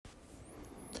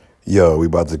Yo, we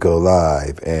about to go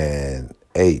live and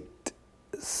 8,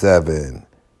 7,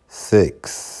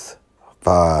 6,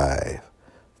 5,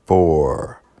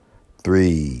 4,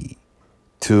 3,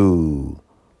 2,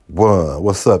 1.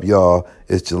 What's up, y'all?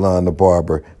 It's Jelon the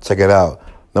Barber. Check it out.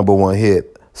 Number one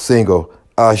hit, single,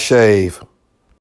 I Shave.